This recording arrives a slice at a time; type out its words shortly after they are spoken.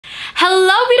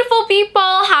beautiful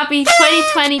people! Happy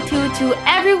 2022 to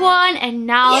everyone! And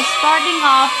now, starting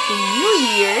off the New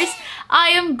Year's, I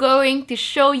am going to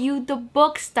show you the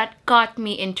books that got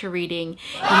me into reading.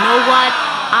 You know what?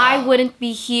 I wouldn't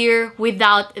be here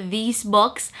without these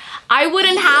books. I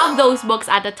wouldn't have those books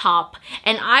at the top.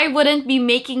 And I wouldn't be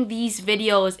making these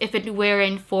videos if it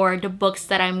weren't for the books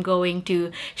that I'm going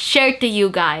to share to you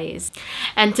guys.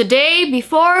 And today,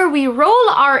 before we roll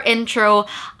our intro,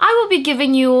 I will be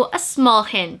giving you a small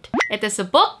hint. It is a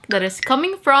book that is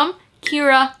coming from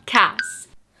Kira Cass.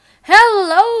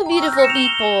 Hello, beautiful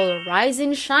people! Rise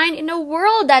and shine in a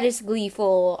world that is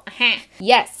gleeful.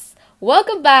 Yes,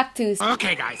 welcome back to...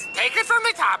 Okay, guys, take it from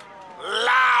the top.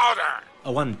 Louder!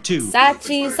 A 1, 2.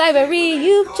 Sachi Cybery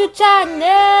YouTube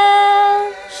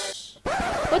channel! Shh.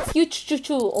 What's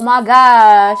YouTube? Oh my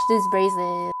gosh, this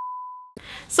bracelet.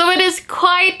 So it is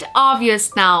quite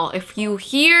obvious now, if you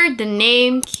hear the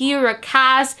name Kira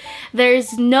Cass,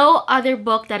 there's no other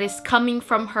book that is coming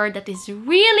from her that is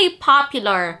really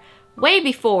popular way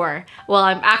before. Well,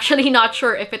 I'm actually not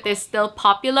sure if it is still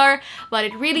popular, but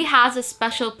it really has a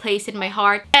special place in my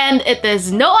heart. And it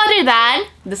is no other than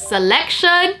the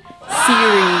Selection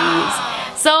series.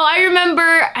 So I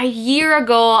remember a year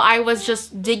ago, I was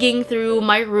just digging through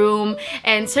my room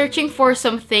and searching for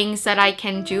some things that I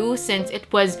can do since it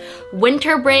was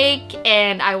winter break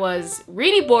and I was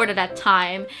really bored at that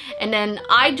time. And then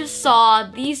I just saw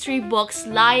these 3 books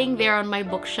lying there on my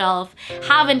bookshelf,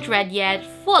 haven't read yet,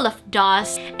 full of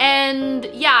dust. And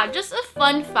yeah, just a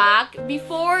fun fact,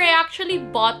 before I actually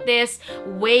bought this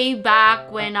way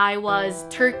back when I was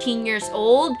 13 years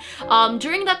old,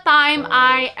 during that time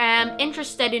I am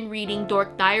interested in reading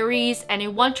Dork Diaries and I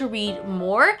want to read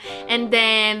more, and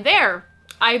then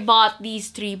I bought these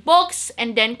 3 books,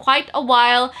 and then quite a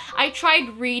while I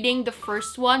tried reading the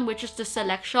first one, which is the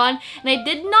Selection, and I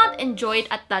did not enjoy it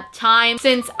at that time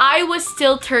since I was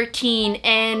still 13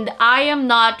 and I am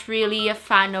not really a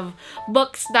fan of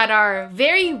books that are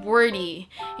very wordy.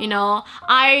 You know,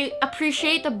 I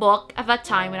appreciate a book at that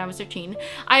time when I was 13.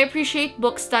 I appreciate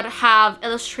books that have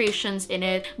illustrations in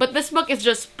it, but this book is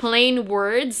just plain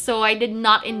words, so I did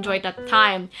not enjoy it at that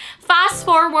time. Fast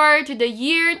forward to the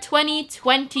year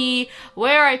 2020,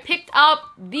 where I picked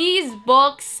up these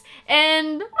books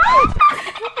and oh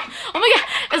my god,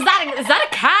 is that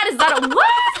a cat? Is that a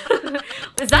what?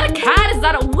 Is that a cat? Is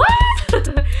that a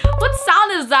what? What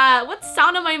sound is that? What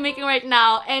sound am I making right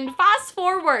now? And fast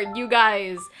forward, you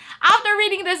guys, after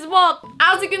reading this book,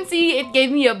 as you can see, it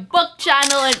gave me a book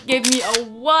channel, it gave me a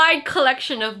wide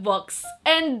collection of books,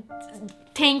 and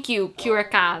thank you, Kira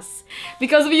Cass.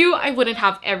 Because of you, I wouldn't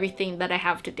have everything that I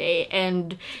have today,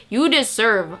 and you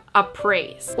deserve a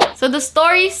praise. So the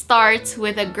story starts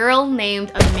with a girl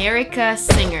named America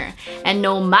Singer, and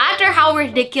no matter how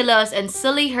ridiculous and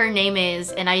silly her name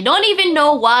is, and I don't even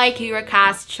know why Kira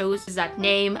Cass chose that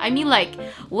name. I mean, like,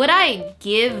 would I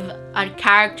give a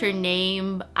character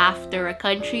name after a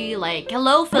country? Like,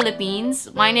 hello Philippines,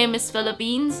 my name is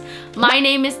Philippines, my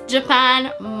name is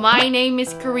Japan, my name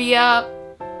is Korea.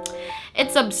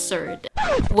 It's absurd.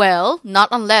 Well, not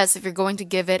unless if you're going to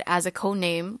give it as a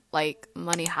codename like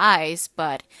Money Heist,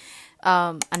 but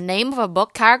a name of a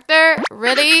book character?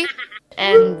 Really?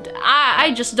 And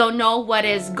I just don't know what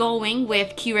is going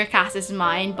with Kira Cass's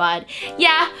mind, but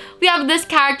yeah, we have this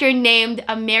character named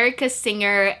America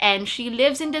Singer, and she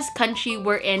lives in this country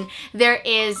wherein there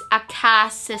is a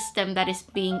caste system that is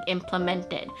being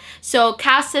implemented. So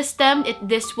caste system,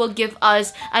 this will give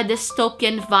us a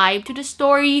dystopian vibe to the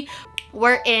story,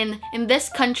 wherein in this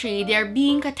country they're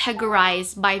being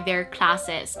categorized by their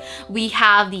classes. We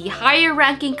have the higher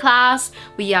ranking class,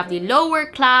 we have the lower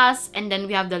class, and then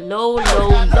we have the low. Oh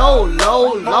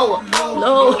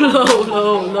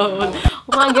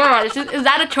my god, is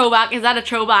that a throwback? Is that a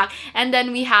throwback? And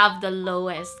then we have the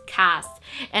lowest caste.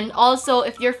 And also,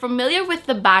 if you're familiar with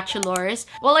The Bachelors,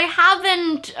 well, I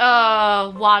haven't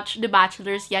watched The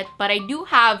Bachelors yet, but I do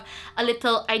have a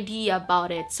little idea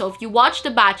about it. So if you watch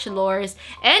The Bachelors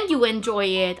and you enjoy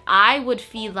it, I would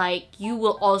feel like you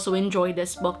will also enjoy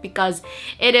this book because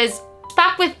it is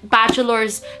packed with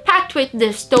bachelors, packed with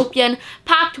dystopian,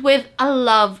 packed with a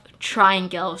love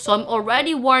triangle. So I'm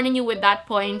already warning you with that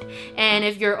point, and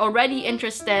if you're already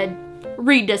interested,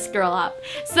 read this girl up.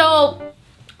 So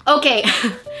okay,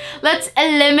 let's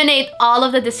eliminate all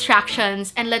of the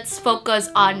distractions and let's focus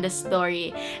on the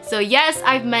story. So yes,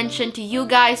 I've mentioned to you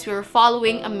guys we're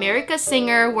following America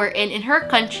Singer, wherein in her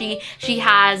country she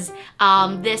has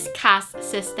this caste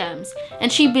systems,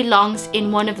 and she belongs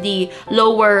in one of the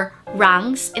lower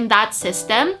ranks in that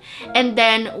system, and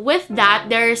then with that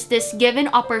there's this given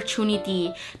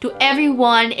opportunity to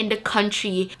everyone in the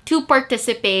country to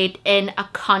participate in a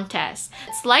contest.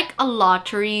 It's like a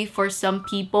lottery for some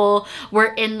people,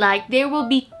 wherein like they will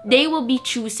be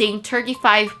choosing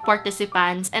 35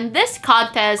 participants, and this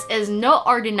contest is no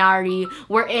ordinary,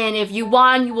 wherein if you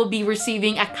won you will be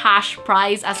receiving a cash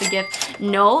prize as a gift.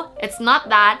 No, it's not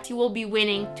that. You will be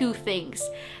winning two things: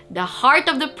 the heart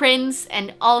of the prince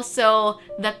and also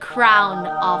the crown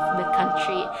of the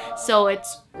country. So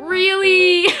it's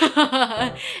really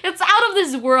it's out of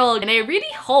this world, and I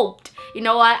really hoped, you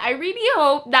know what, I really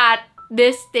hope that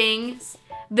this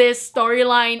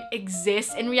storyline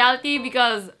exists in reality,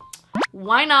 because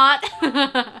why not?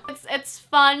 It's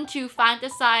fun to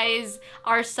fantasize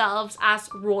ourselves as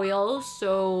royals.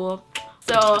 So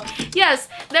yes,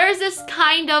 there's this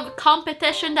kind of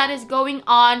competition that is going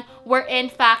on, where in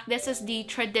fact this is the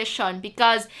tradition,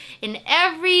 because in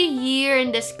every year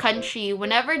in this country,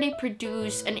 whenever they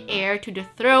produce an heir to the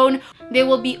throne, they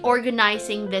will be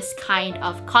organizing this kind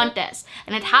of contest.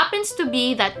 And it happens to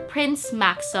be that Prince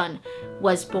Maxon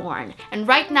was born, and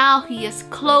right now he is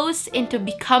close into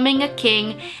becoming a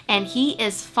king, and he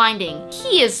is finding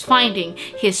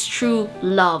his true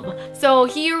love. So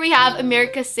here we have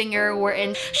America's Singer,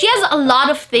 wherein she has a lot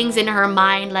of things in her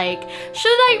mind, like,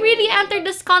 should I really enter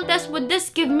this contest? Would this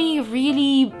give me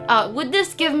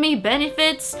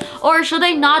benefits, or should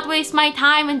I not waste my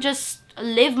time and just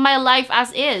live my life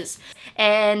as is?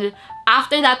 And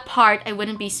after that part, I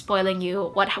wouldn't be spoiling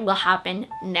you what will happen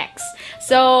next.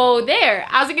 So there,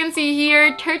 as you can see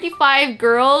here, 35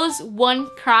 girls, 1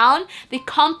 crown, the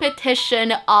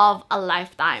competition of a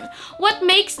lifetime. What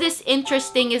makes this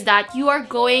interesting is that you are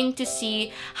going to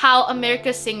see how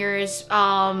America's Singer's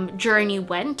journey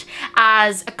went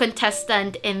as a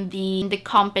contestant in the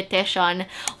competition.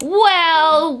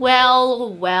 Well.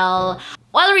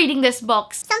 While reading this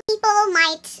book, some people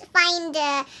might find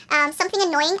something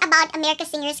annoying about America's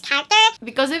Singer's character.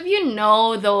 Because if you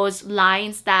know those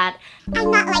lines that I'm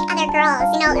not like other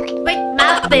girls, you know, like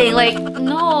that thing, like,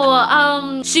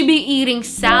 no, she be eating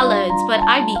salads, but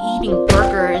I be eating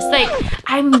burgers. Like,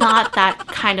 I'm not that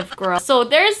kind of girl. So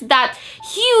there's that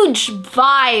huge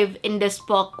vibe in this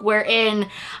book, wherein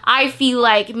I feel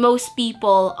like most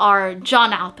people are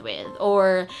drawn out with,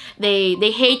 or they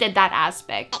hated that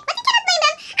aspect.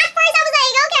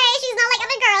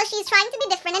 She's trying to be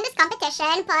different in this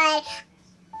competition, but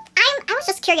I was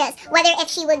just curious whether if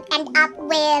she would end up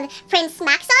with Prince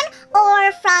Maxon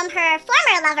or from her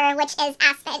former lover, which is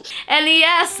Aspen. And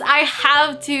yes, I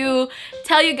have to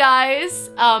tell you guys,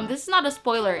 this is not a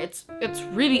spoiler, it's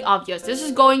really obvious. This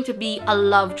is going to be a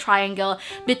love triangle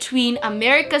between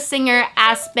America's Singer,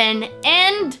 Aspen,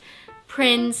 and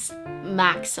Prince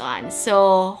Maxon.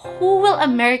 So who will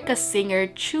America's Singer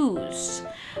choose?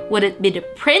 Would it be the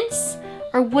prince,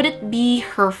 or would it be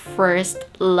her first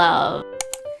love?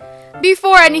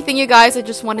 Before anything, you guys, I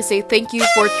just want to say thank you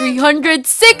for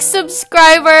 306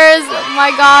 subscribers. Oh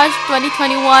my gosh,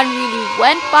 2021 really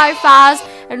went by fast,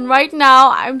 and right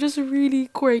now I'm just really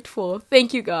grateful.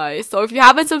 Thank you guys. So if you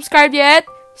haven't subscribed yet,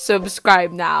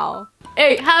 subscribe now.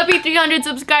 Hey, happy 300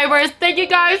 subscribers. Thank you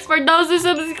guys for those who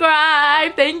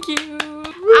subscribe. Thank you.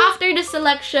 After the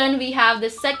selection, we have the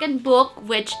second book,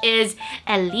 which is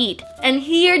Elite. And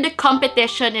here the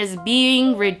competition is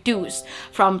being reduced.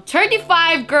 From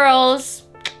 35 girls,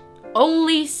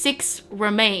 only 6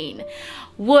 remain.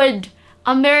 Would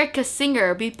America's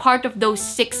Singer be part of those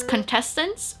 6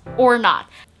 contestants or not?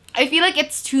 I feel like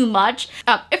it's too much.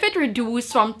 If it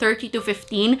reduced from 30 to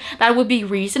 15, that would be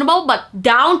reasonable, but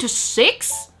down to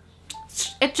 6?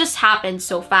 It just happened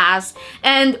so fast.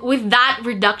 And with that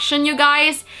reduction, you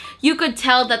guys, you could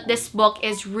tell that this book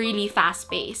is really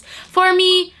fast-paced. For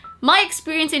me, my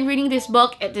experience in reading this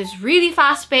book, it is really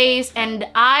fast-paced, and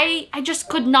I just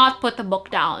could not put the book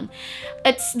down.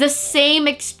 It's the same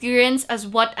experience as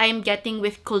what I'm getting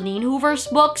with Colleen Hoover's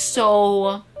book,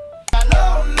 so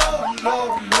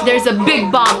there's a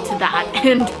big bump to that,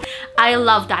 and I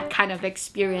love that kind of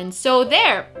experience. So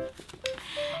there.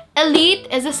 Elite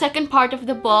is the second part of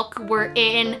the book,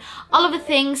 wherein all of the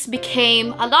things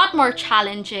became a lot more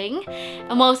challenging,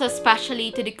 and most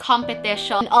especially to the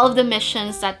competition, all of the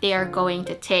missions that they are going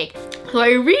to take. So I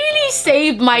really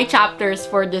saved my chapters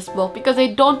for this book because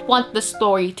I don't want the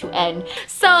story to end.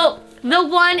 So the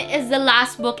one is the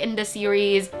last book in the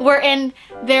series, wherein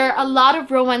there are a lot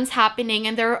of romance happening,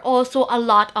 and there are also a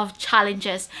lot of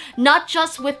challenges, not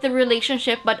just with the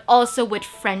relationship but also with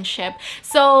friendship.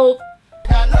 So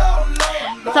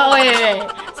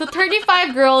So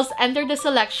 35 girls enter the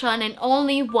selection and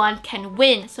only one can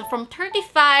win. So from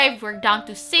 35, we're down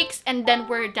to 6 and then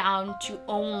we're down to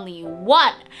only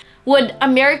 1. Would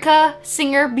America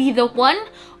Singer be the one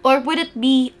or would it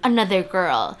be another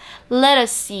girl? Let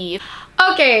us see.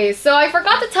 Okay, so I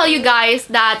forgot to tell you guys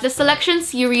that the selection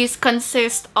series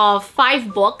consists of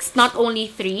 5 books, not only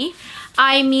 3.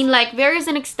 I mean, like, there is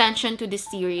an extension to this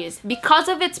series. Because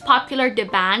of its popular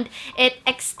demand, it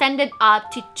extended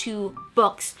up to 2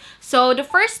 books. So the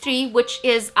first 3, which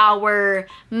is our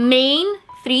main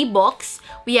 3 books,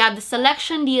 we have the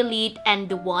Selection, the Elite, and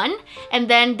the One. And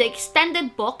then the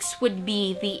extended books would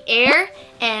be the Heir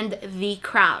and the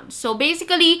Crown. So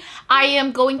basically, I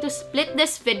am going to split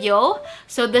this video.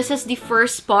 So this is the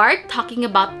first part, talking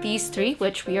about these 3,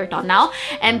 which we are done now.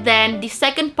 And then the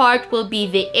second part will be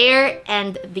the Heir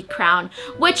and the Crown,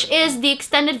 which is the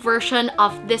extended version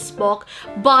of this book.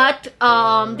 But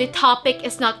the topic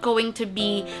is not going to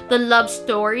be the love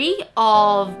story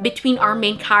of between our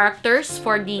main characters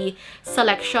for the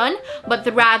selection, but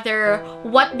rather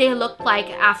what they look like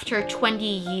after 20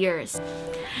 years.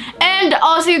 And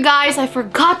also, you guys, I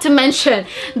forgot to mention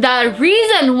the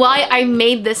reason why I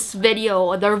made this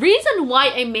video, the reason why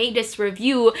I made this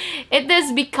review, it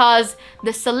is because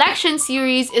the selection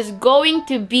series is going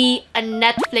to be a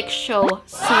Netflix show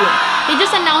soon. They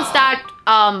just announced that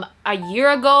a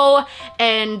year ago,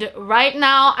 and right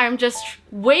now I'm just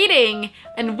waiting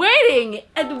and waiting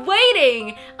and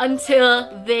waiting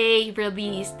until they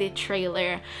release the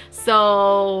trailer.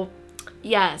 So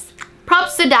yes,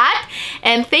 props to that,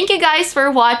 and thank you guys for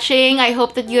watching. I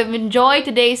hope that you have enjoyed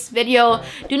today's video.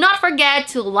 Do not forget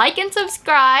to like and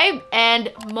subscribe,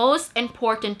 and most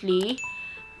importantly,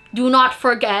 do not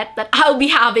forget that I'll be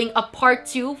having a part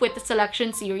 2 with the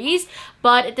selection series,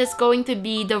 but it is going to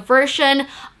be the version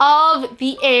of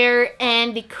the Heir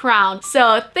and the Crown.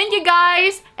 So thank you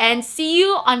guys, and see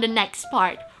you on the next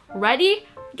part. Ready,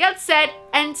 get set,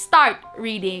 and start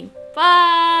reading.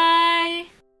 Bye!